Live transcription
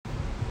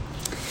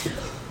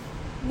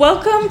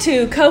Welcome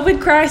to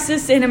COVID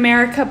Crisis in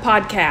America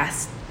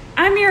podcast.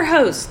 I'm your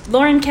host,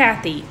 Lauren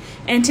Cathy,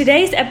 and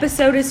today's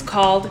episode is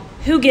called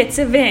Who Gets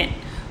a Vent,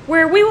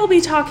 where we will be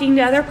talking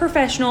to other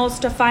professionals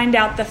to find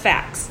out the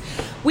facts.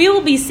 We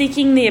will be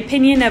seeking the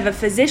opinion of a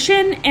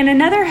physician and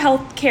another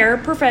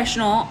healthcare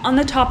professional on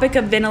the topic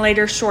of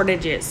ventilator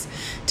shortages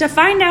to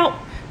find out,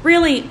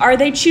 really, are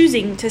they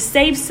choosing to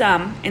save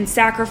some and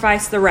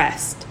sacrifice the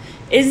rest?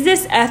 Is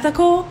this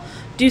ethical?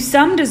 Do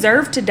some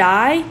deserve to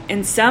die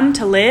and some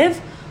to live?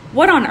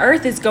 What on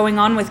earth is going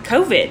on with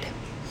COVID?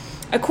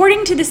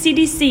 According to the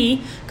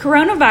CDC,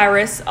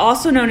 coronavirus,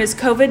 also known as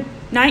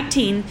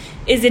COVID-19,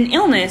 is an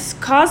illness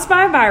caused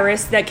by a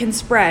virus that can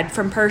spread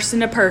from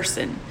person to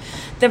person.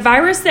 The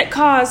virus that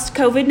caused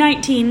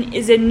COVID-19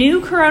 is a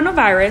new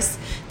coronavirus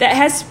that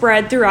has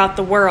spread throughout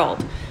the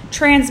world.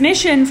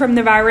 Transmission from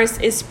the virus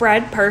is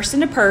spread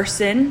person to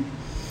person.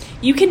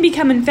 You can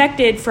become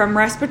infected from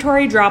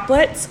respiratory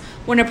droplets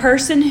when a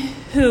person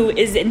who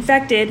is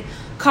infected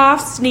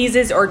coughs,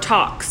 sneezes, or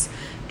talks.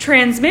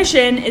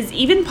 Transmission is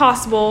even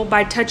possible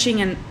by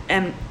touching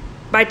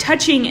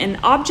an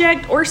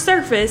object or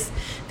surface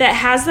that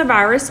has the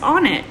virus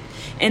on it,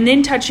 and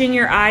then touching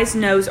your eyes,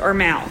 nose, or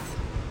mouth.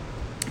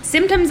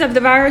 Symptoms of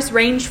the virus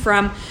range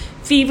from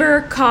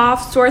fever,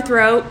 cough, sore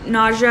throat,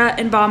 nausea,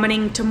 and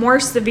vomiting to more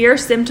severe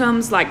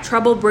symptoms like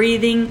trouble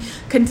breathing,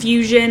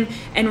 confusion,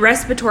 and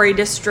respiratory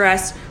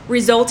distress,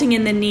 resulting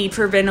in the need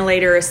for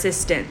ventilator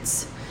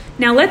assistance.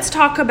 Now let's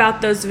talk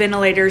about those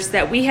ventilators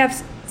that we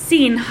have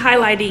seen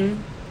highlighting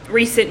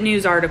recent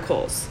news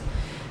articles.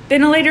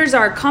 Ventilators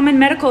are a common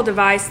medical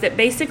device that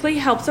basically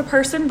helps a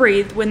person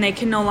breathe when they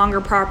can no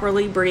longer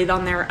properly breathe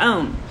on their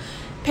own.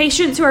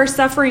 Patients who are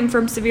suffering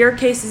from severe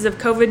cases of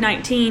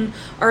COVID-19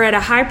 are at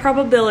a high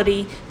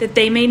probability that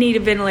they may need a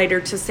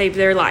ventilator to save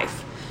their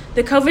life.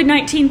 The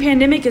COVID-19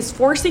 pandemic is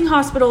forcing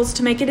hospitals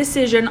to make a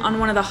decision on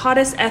one of the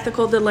hottest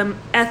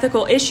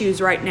ethical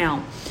issues right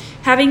now,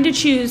 having to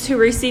choose who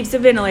receives a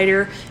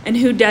ventilator and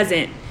who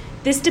doesn't.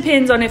 This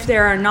depends on if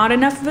there are not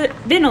enough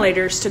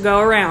ventilators to go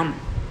around.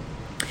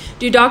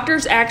 Do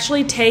doctors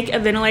actually take a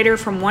ventilator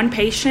from one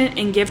patient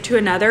and give to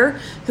another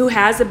who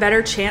has a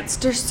better chance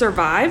to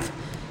survive?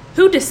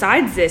 Who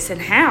decides this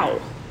and how?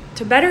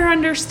 To better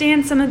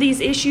understand some of these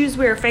issues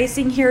we are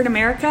facing here in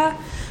America,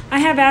 I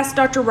have asked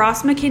Dr.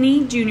 Ross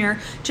McKinney, Jr.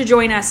 to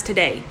join us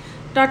today.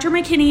 Dr.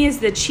 McKinney is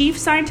the Chief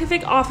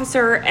Scientific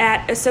Officer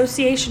at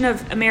Association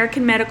of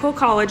American Medical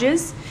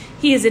Colleges.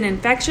 He is an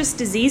infectious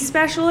disease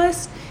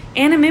specialist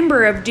and a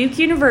member of Duke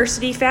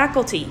University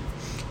faculty.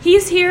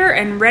 He's here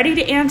and ready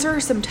to answer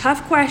some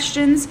tough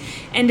questions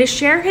and to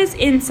share his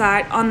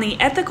insight on the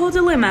ethical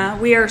dilemma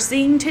we are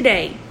seeing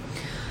today.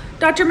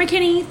 Dr.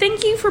 McKinney,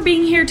 thank you for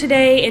being here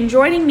today and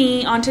joining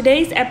me on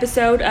today's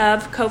episode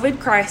of COVID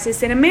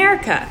Crisis in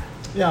America.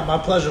 Yeah, my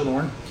pleasure,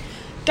 Lauren.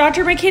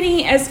 Dr.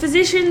 McKinney, as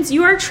physicians,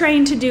 you are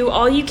trained to do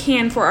all you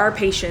can for our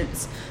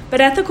patients,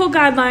 but ethical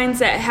guidelines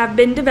that have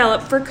been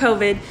developed for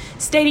COVID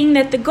stating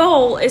that the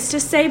goal is to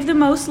save the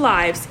most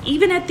lives,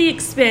 even at the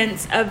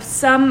expense of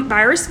some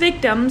virus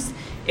victims,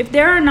 if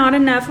there are not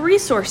enough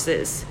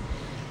resources.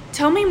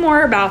 Tell me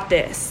more about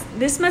this.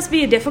 This must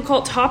be a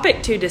difficult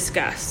topic to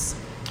discuss.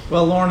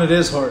 Well, Lauren, it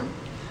is hard.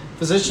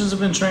 Physicians have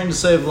been trained to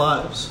save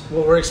lives.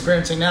 What we're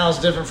experiencing now is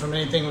different from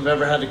anything we've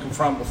ever had to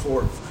confront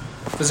before.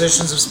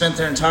 Physicians have spent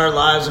their entire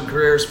lives and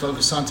careers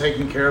focused on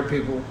taking care of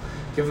people,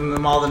 giving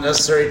them all the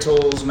necessary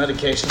tools,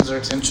 medications, or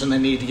attention they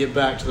need to get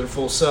back to their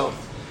full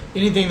self.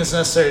 Anything that's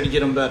necessary to get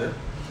them better.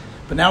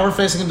 But now we're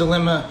facing a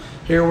dilemma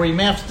here where you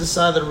may have to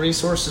decide that a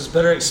resource is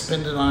better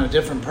expended on a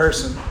different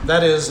person.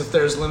 That is, if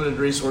there's limited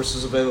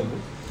resources available.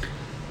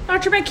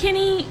 Dr.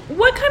 McKinney,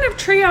 what kind of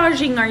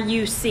triaging are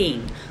you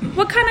seeing?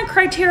 What kind of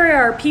criteria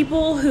are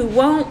people who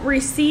won't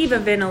receive a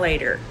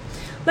ventilator?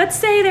 Let's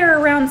say there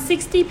are around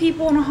 60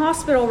 people in a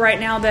hospital right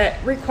now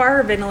that require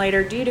a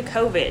ventilator due to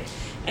COVID,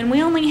 and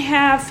we only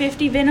have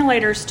 50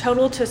 ventilators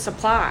total to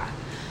supply.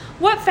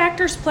 What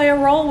factors play a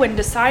role when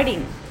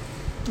deciding?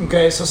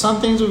 Okay, so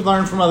some things we've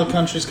learned from other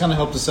countries kind of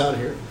helped us out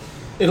here.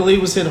 Italy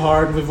was hit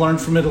hard, and we've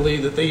learned from Italy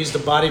that they used a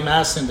body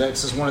mass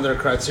index as one of their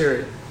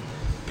criteria.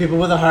 People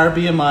with a higher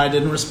BMI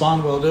didn't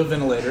respond well to a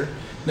ventilator,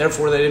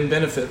 therefore they didn't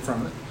benefit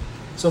from it.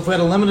 So if we had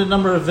a limited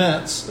number of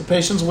vents, a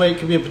patient's weight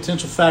could be a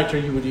potential factor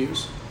you would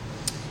use.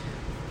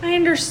 I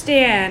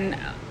understand.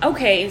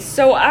 Okay,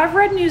 so I've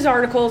read news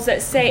articles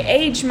that say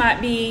age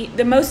might be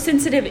the most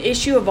sensitive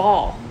issue of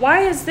all.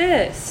 Why is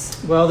this?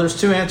 Well, there's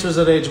two answers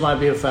that age might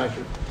be a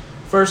factor.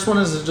 First one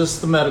is just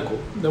the medical,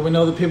 that we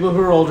know that people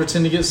who are older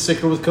tend to get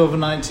sicker with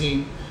COVID-19,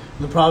 and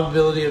the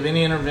probability of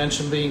any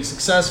intervention being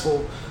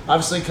successful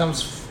obviously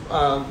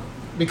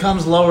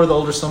becomes lower the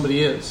older somebody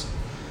is.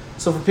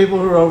 So for people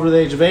who are over the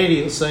age of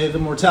 80, let's say the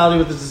mortality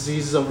with the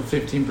disease is over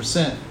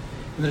 15%.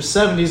 In their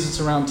 70s, it's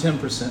around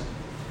 10%.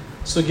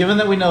 So given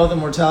that we know that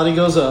mortality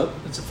goes up,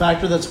 it's a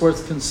factor that's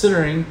worth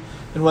considering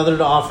in whether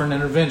to offer an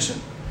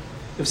intervention.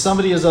 If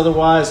somebody is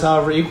otherwise,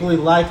 however, equally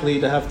likely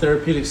to have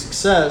therapeutic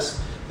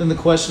success, then the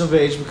question of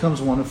age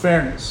becomes one of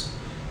fairness.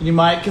 And you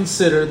might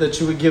consider that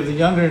you would give the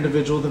younger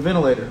individual the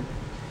ventilator.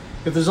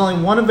 If there's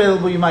only one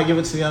available, you might give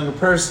it to the younger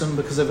person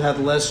because they've had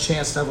less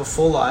chance to have a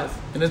full life.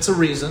 And it's a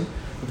reason,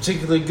 a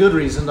particularly good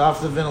reason, to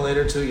offer the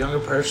ventilator to a younger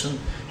person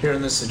here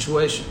in this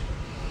situation.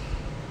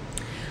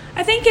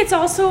 I think it's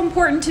also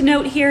important to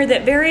note here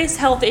that various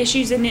health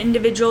issues in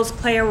individuals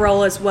play a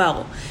role as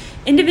well.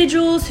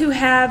 Individuals who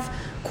have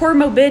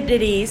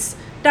comorbidities,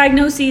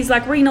 diagnoses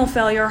like renal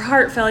failure,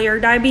 heart failure,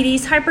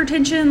 diabetes,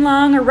 hypertension,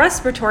 lung, or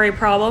respiratory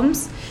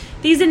problems,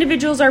 these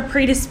individuals are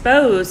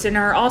predisposed and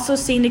are also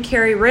seen to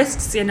carry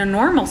risks in a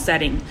normal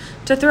setting.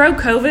 To throw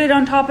COVID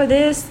on top of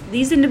this,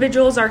 these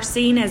individuals are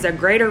seen as a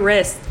greater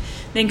risk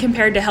than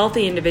compared to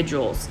healthy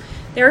individuals.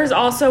 There is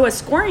also a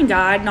scoring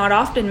guide, not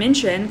often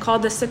mentioned,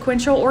 called the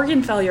Sequential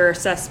Organ Failure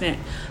Assessment,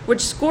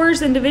 which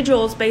scores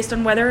individuals based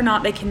on whether or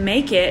not they can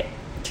make it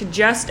to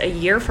just a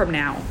year from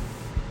now.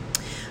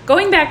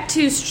 Going back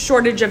to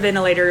shortage of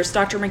ventilators,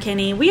 Dr.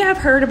 McKinney, we have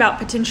heard about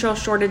potential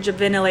shortage of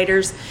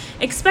ventilators,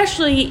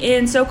 especially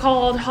in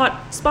so-called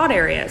hot spot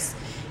areas.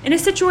 In a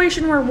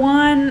situation where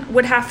one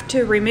would have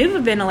to remove a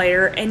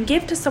ventilator and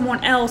give to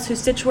someone else whose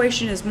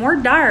situation is more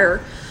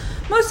dire,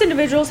 most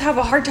individuals have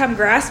a hard time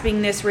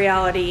grasping this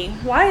reality.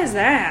 Why is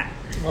that?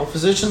 Well,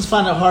 physicians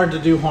find it hard to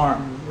do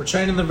harm. We're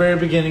trained in the very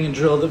beginning and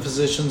drilled that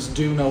physicians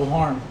do no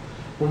harm.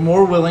 We're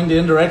more willing to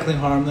indirectly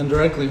harm than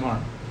directly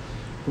harm.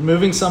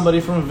 Removing somebody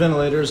from a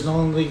ventilator is not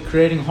only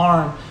creating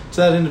harm to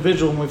that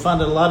individual, and we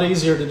find it a lot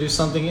easier to do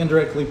something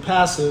indirectly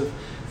passive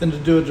than to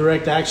do a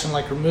direct action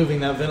like removing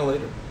that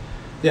ventilator.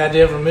 The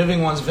idea of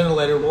removing one's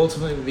ventilator will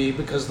ultimately be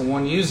because the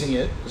one using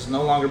it is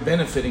no longer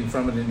benefiting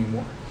from it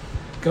anymore.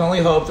 We can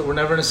only hope that we're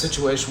never in a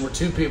situation where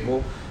two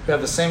people who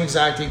have the same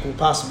exact equal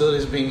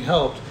possibilities of being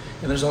helped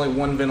and there's only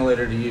one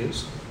ventilator to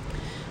use.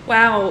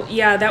 Wow,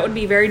 yeah, that would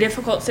be a very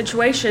difficult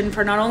situation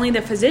for not only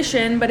the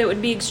physician, but it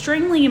would be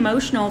extremely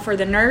emotional for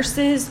the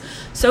nurses,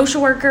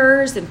 social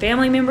workers, and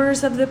family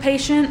members of the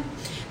patient.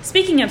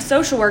 Speaking of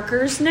social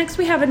workers, next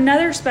we have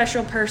another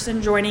special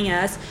person joining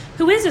us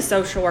who is a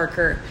social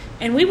worker,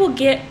 and we will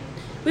get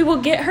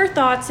her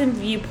thoughts and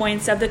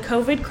viewpoints of the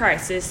COVID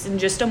crisis in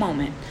just a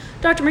moment.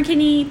 Dr.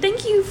 McKinney,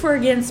 thank you for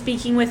again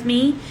speaking with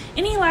me.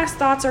 Any last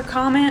thoughts or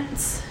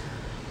comments?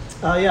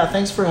 Yeah,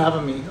 thanks for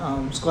having me.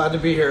 I'm just glad to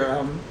be here.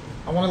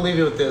 I want to leave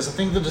you with this. I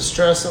think the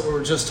distress that we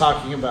were just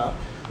talking about,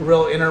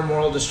 real inner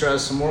moral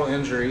distress and moral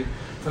injury,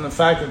 from the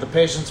fact that the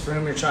patients for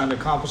whom you're trying to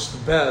accomplish the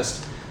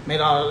best may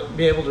not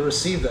be able to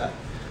receive that.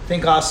 I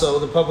think also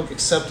the public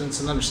acceptance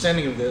and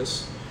understanding of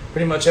this.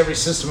 Pretty much every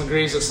system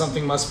agrees that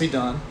something must be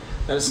done,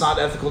 that it's not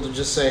ethical to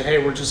just say,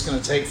 hey, we're just going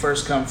to take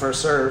first come,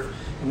 first serve,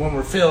 and when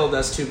we're filled,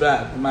 that's too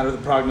bad, no matter the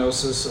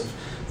prognosis of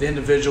the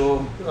individual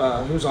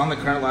who's on the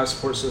current life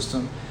support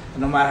system, and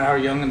no matter how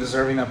young and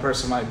deserving that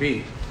person might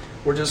be.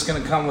 We're just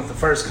going to come with the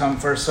first come,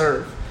 first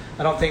serve.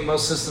 I don't think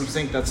most systems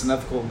think that's an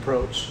ethical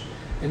approach.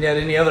 And yet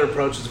any other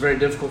approach is very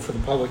difficult for the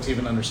public to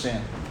even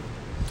understand.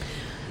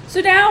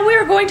 So now we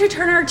are going to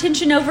turn our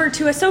attention over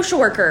to a social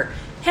worker.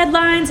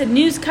 Headlines and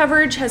news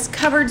coverage has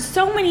covered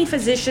so many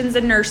physicians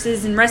and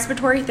nurses and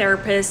respiratory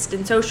therapists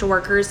and social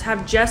workers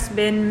have just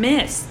been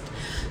missed.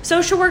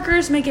 Social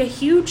workers make a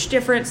huge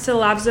difference to the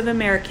lives of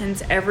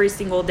Americans every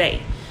single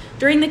day.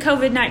 During the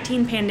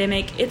COVID-19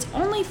 pandemic, it's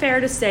only fair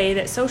to say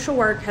that social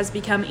work has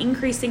become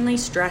increasingly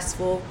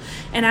stressful,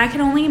 and I can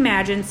only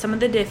imagine some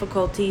of the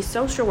difficulties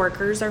social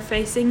workers are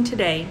facing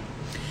today.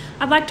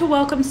 I'd like to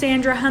welcome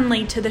Sandra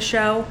Hunley to the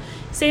show.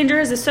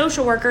 Sandra is a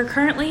social worker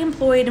currently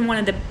employed in one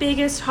of the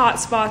biggest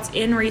hotspots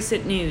in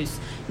recent news,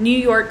 New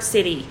York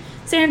City.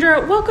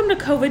 Sandra, welcome to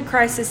COVID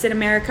Crisis in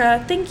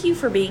America. Thank you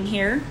for being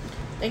here.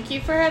 Thank you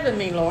for having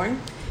me,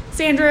 Lauren.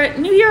 Sandra,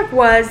 New York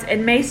was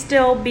and may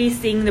still be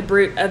seeing the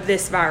brunt of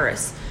this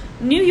virus.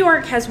 New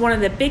York has one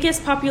of the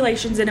biggest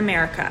populations in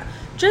America.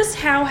 Just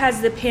how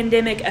has the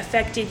pandemic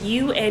affected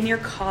you and your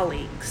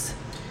colleagues?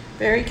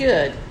 Very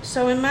good.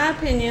 So in my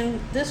opinion,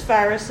 this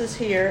virus is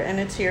here and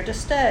it's here to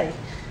stay.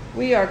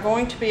 We are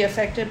going to be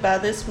affected by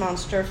this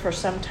monster for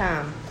some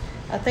time.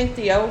 I think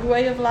the old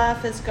way of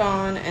life is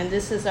gone and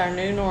this is our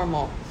new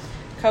normal.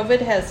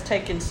 COVID has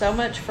taken so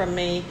much from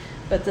me,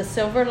 but the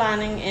silver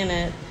lining in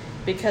it,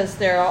 because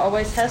there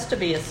always has to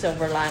be a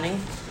silver lining,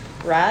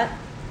 right,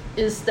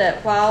 is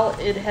that while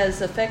it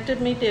has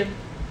affected me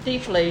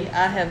deeply,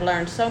 I have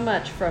learned so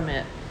much from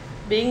it.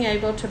 Being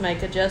able to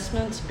make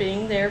adjustments,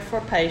 being there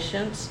for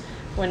patients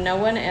when no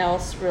one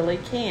else really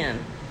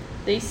can.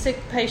 These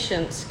sick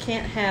patients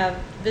can't have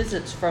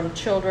visits from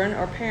children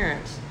or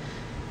parents.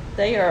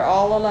 They are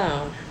all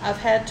alone. I've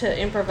had to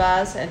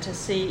improvise, and to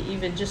see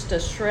even just a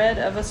shred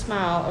of a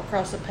smile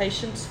across a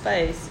patient's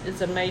face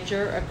is a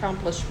major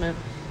accomplishment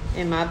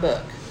in my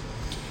book.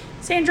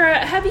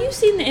 Sandra, have you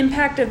seen the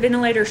impact of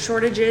ventilator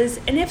shortages?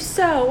 And if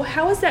so,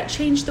 how has that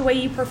changed the way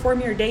you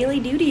perform your daily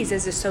duties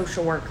as a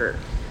social worker?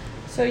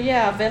 So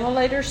yeah,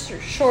 ventilator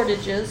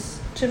shortages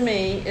to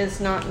me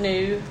is not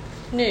new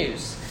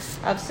news.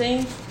 I've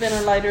seen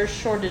ventilator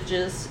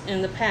shortages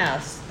in the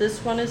past.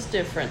 This one is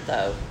different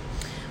though.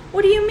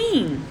 What do you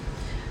mean?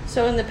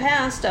 So in the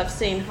past, I've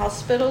seen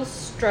hospitals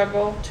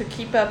struggle to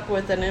keep up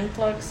with an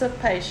influx of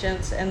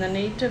patients and the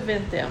need to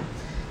vent them.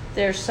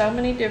 There's so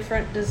many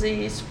different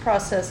disease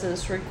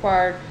processes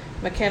required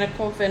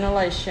mechanical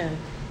ventilation.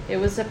 It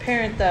was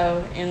apparent,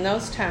 though, in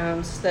those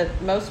times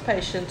that most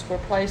patients were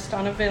placed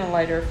on a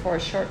ventilator for a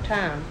short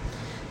time.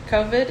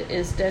 COVID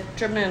is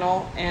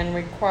detrimental and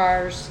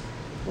requires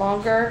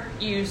longer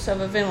use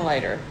of a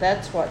ventilator.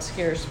 That's what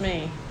scares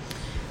me.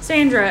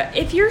 Sandra,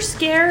 if you're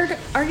scared,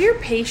 are your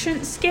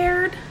patients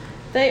scared?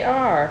 They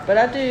are, but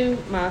I do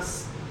my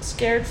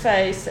scared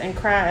face and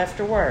cry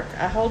after work.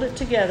 I hold it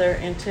together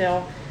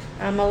until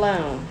I'm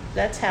alone.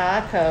 That's how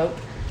I cope.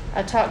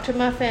 I talk to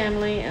my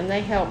family and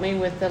they help me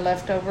with the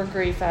leftover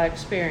grief I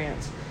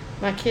experience.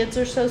 My kids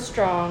are so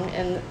strong,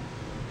 and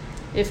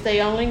if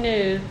they only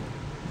knew,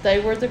 they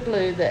were the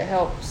glue that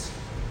helps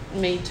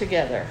me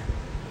together.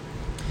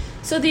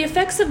 So the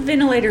effects of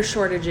ventilator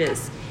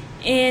shortages.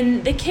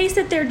 In the case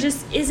that there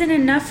just isn't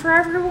enough for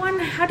everyone,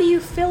 how do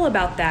you feel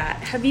about that?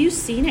 Have you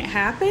seen it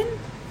happen?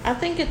 I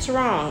think it's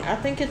wrong. I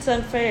think it's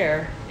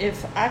unfair.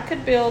 If I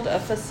could build a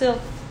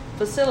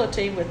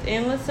facility with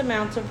endless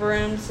amounts of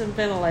rooms and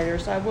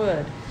ventilators, I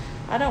would.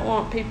 I don't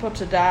want people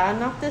to die,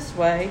 not this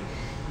way.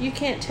 You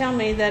can't tell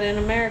me that in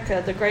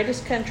America, the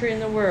greatest country in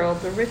the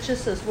world, the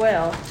richest as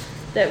well,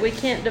 that we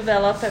can't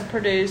develop and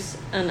produce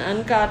an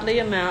ungodly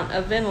amount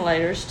of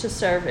ventilators to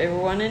serve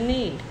everyone in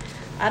need.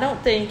 I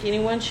don't think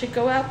anyone should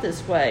go out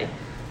this way,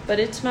 but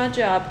it's my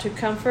job to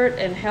comfort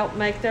and help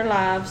make their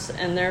lives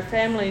and their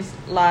families'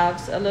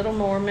 lives a little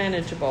more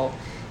manageable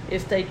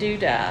if they do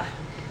die.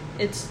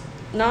 It's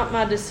not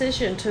my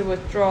decision to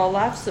withdraw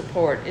life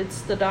support,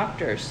 it's the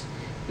doctor's.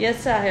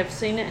 Yes, I have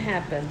seen it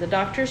happen. The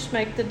doctors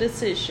make the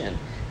decision.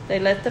 They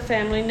let the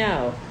family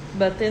know,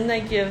 but then they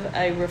give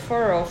a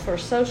referral for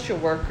social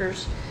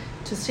workers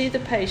to see the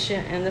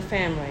patient and the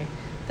family.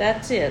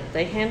 That's it.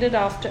 They hand it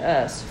off to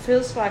us.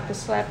 Feels like a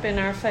slap in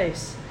our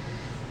face.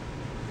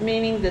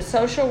 Meaning the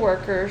social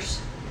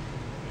workers,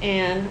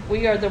 and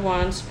we are the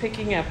ones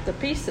picking up the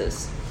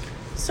pieces.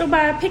 So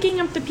by picking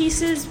up the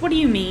pieces, what do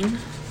you mean?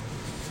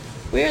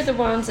 We are the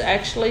ones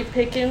actually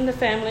picking the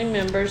family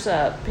members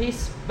up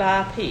piece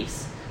by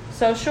piece.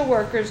 Social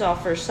workers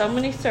offer so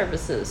many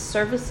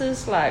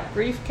services like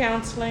grief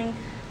counseling,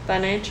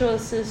 financial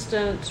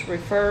assistance,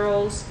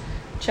 referrals,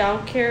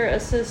 child care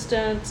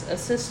assistance,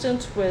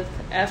 assistance with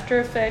after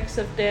effects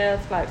of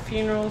death like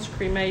funerals,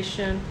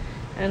 cremation,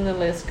 and the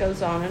list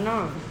goes on and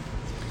on.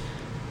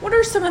 What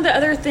are some of the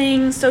other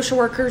things social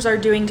workers are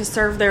doing to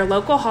serve their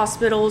local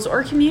hospitals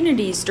or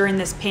communities during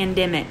this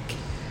pandemic?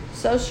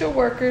 Social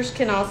workers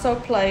can also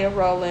play a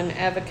role in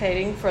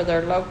advocating for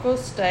their local,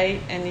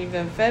 state, and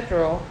even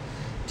federal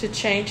to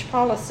change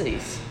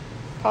policies.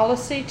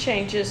 Policy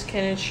changes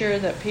can ensure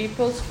that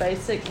people's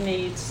basic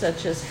needs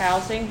such as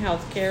housing,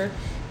 healthcare,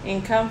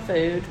 income,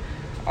 food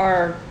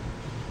are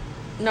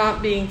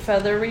not being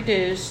further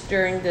reduced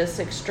during this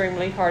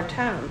extremely hard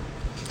time.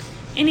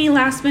 Any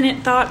last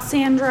minute thoughts,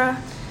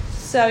 Sandra?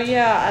 So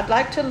I'd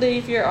like to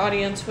leave your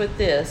audience with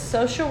this.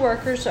 Social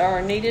workers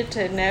are needed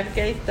to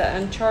navigate the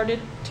uncharted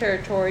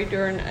territory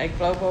during a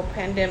global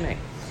pandemic,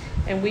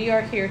 and we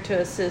are here to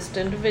assist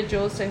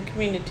individuals and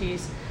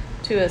communities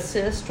to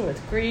assist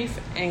with grief,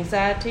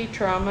 anxiety,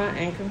 trauma,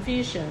 and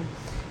confusion.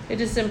 It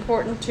is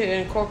important to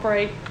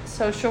incorporate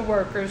social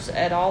workers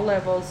at all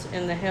levels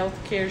in the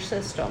healthcare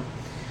system.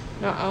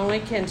 Not only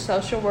can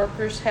social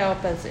workers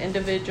help as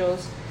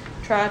individuals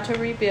try to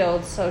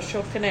rebuild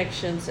social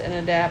connections and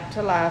adapt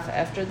to life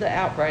after the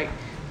outbreak,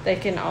 they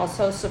can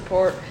also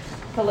support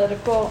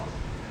political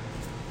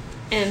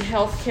and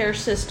healthcare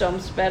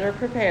systems better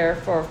prepare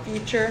for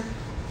future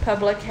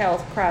public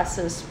health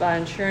crisis by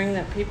ensuring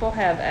that people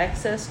have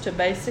access to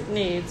basic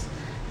needs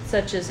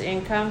such as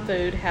income,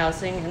 food,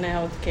 housing, and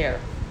health care.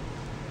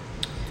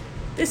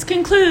 This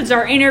concludes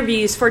our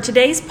interviews for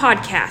today's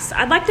podcast.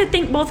 I'd like to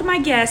thank both of my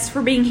guests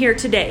for being here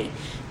today.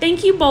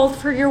 Thank you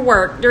both for your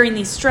work during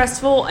these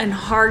stressful and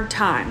hard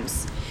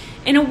times.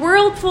 In a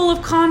world full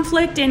of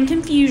conflict and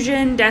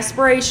confusion,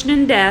 desperation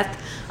and death,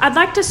 I'd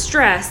like to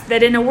stress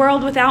that in a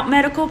world without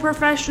medical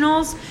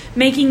professionals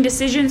making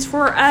decisions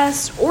for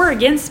us or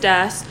against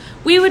us,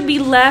 we would be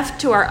left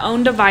to our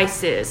own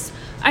devices.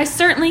 I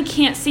certainly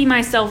can't see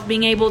myself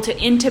being able to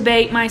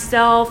intubate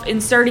myself,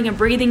 inserting a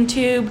breathing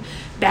tube,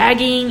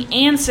 bagging,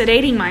 and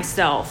sedating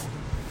myself.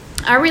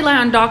 I rely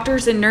on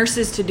doctors and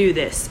nurses to do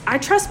this. I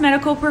trust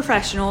medical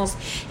professionals,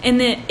 and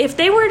that if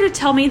they were to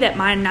tell me that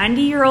my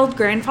 90-year-old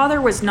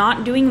grandfather was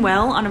not doing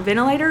well on a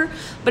ventilator,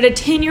 but a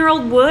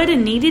 10-year-old would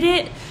and needed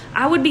it,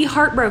 I would be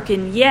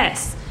heartbroken,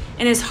 yes.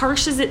 And as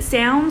harsh as it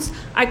sounds,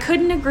 I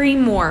couldn't agree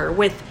more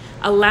with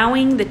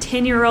allowing the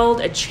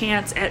 10-year-old a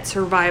chance at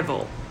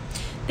survival.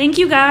 Thank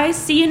you guys.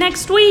 See you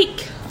next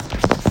week.